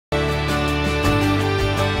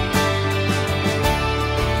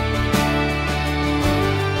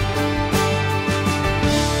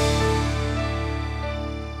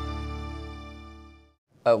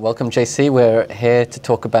Welcome, JC. We're here to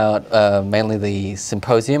talk about mainly the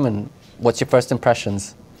symposium. And what's your first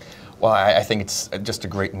impressions? Well, I think it's just a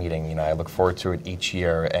great meeting. You know, I look forward to it each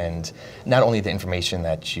year, and not only the information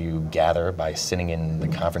that you gather by sitting in the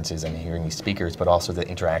conferences and hearing these speakers, but also the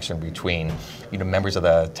interaction between, members of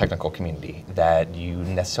the technical community that you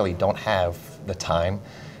necessarily don't have the time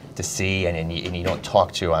to see and you don't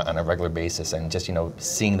talk to on a regular basis, and just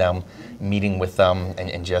seeing them, meeting with them,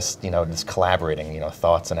 and just just collaborating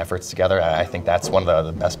thoughts and efforts together. I think that's one of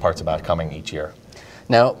the best parts about coming each year.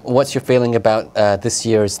 Now, what's your feeling about this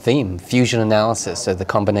year's theme, fusion analysis, so the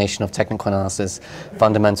combination of technical analysis,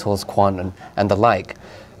 fundamentals, quant, and the like?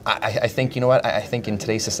 I think, I think in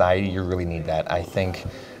today's society you really need that. I think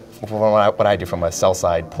what I do from a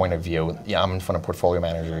sell-side point of view, I'm in front of portfolio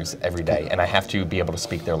managers every day, and I have to be able to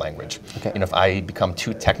speak their language. Okay. If I become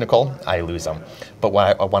too technical, I lose them. But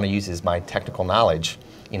what I want to use is my technical knowledge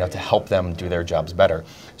to help them do their jobs better.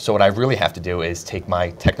 So what I really have to do is take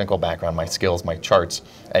my technical background, my skills, my charts,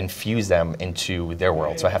 and fuse them into their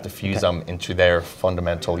world. So I have to fuse them into their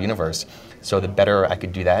fundamental universe. So the better I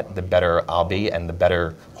could do that, the better I'll be, and the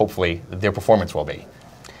better, hopefully, their performance will be.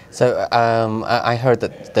 So I heard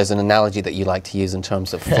that there's an analogy that you like to use in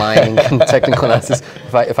terms of flying and technical analysis.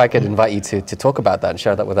 If I could invite you to talk about that and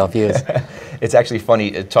share that with our viewers. It's actually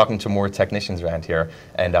funny talking to more technicians around here,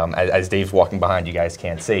 and as Dave's walking behind, you guys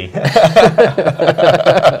can't see.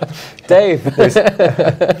 Dave!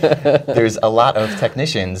 There's a lot of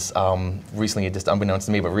technicians recently, just unbeknownst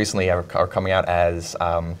to me, but recently are coming out as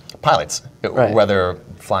pilots, right. Whether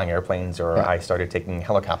flying airplanes or I started taking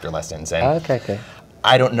helicopter lessons. And okay.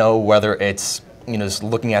 I don't know whether it's just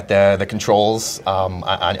looking at the controls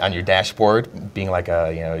on your dashboard, being like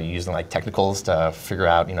using like technicals to figure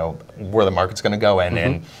out where the market's going to go,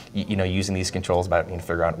 and using these controls about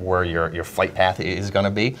figure out where your flight path is going to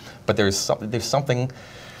be. But there's something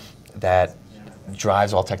that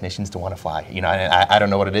drives all technicians to want to fly. And I don't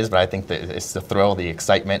know what it is, but I think that it's the thrill, the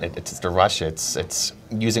excitement, it's the rush, it's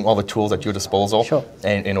using all the tools at your disposal, sure,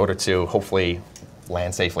 in order to hopefully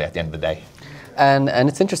land safely at the end of the day. And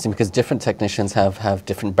it's interesting because different technicians have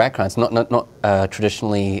different backgrounds, not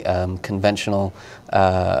traditionally conventional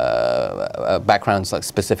backgrounds like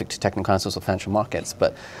specific to technical analysis or financial markets.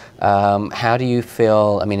 But how do you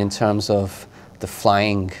feel? I mean, in terms of the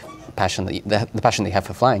flying passion the passion that you have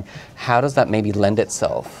for flying, how does that maybe lend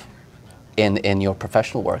itself in your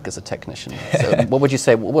professional work as a technician? So what would you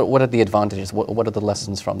say? What are the advantages? What are the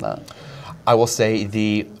lessons from that? I will say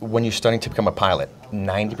when you're starting to become a pilot,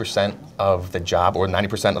 90% of the job, or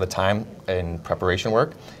 90% of the time in preparation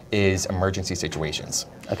work, is emergency situations.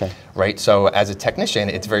 Okay. Right? So as a technician,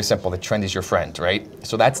 it's very simple. The trend is your friend, right?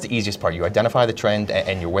 So that's the easiest part. You identify the trend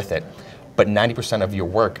and you're with it. But 90% of your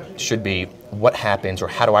work should be what happens, or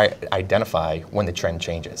how do I identify when the trend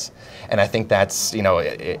changes? And I think that's,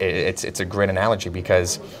 it's a great analogy,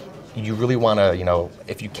 because you really want to,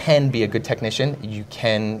 if you can be a good technician, you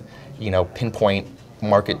can pinpoint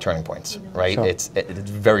market turning points, right? Sure. It's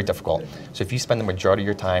very difficult. So if you spend the majority of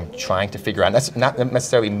your time trying to figure out, that's not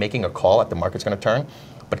necessarily making a call that the market's going to turn,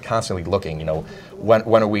 but constantly looking,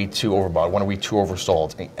 when are we too overbought, when are we too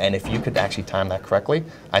oversold? And if you could actually time that correctly,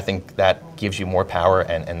 I think that gives you more power,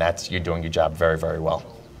 and you're doing your job very, very well.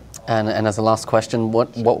 And as a last question,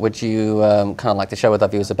 what would you kind of like to share with our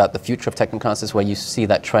viewers about the future of technical analysis, where you see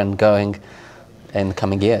that trend going in the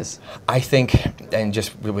coming years? I think, and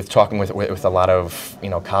just with talking with a lot of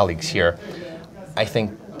colleagues here, I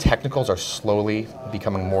think technicals are slowly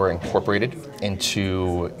becoming more incorporated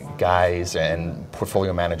into guys and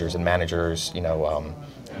portfolio managers and managers,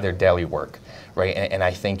 their daily work, right? And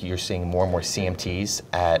I think you're seeing more and more CMTs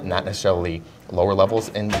at not necessarily lower levels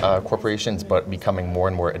in corporations, but becoming more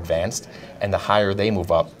and more advanced. And the higher they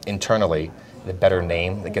move up internally, the better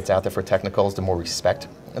name that gets out there for technicals, the more respect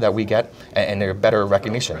that we get, and there's better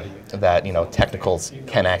recognition that technicals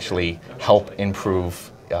can actually help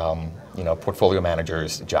improve portfolio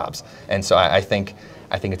managers' jobs. And so I think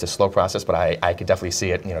it's a slow process, but I could definitely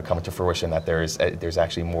see it coming to fruition, that there's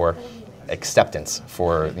actually more acceptance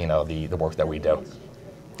for the work that we do.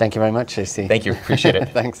 Thank you very much, JC. Thank you, appreciate it.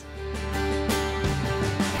 Thanks.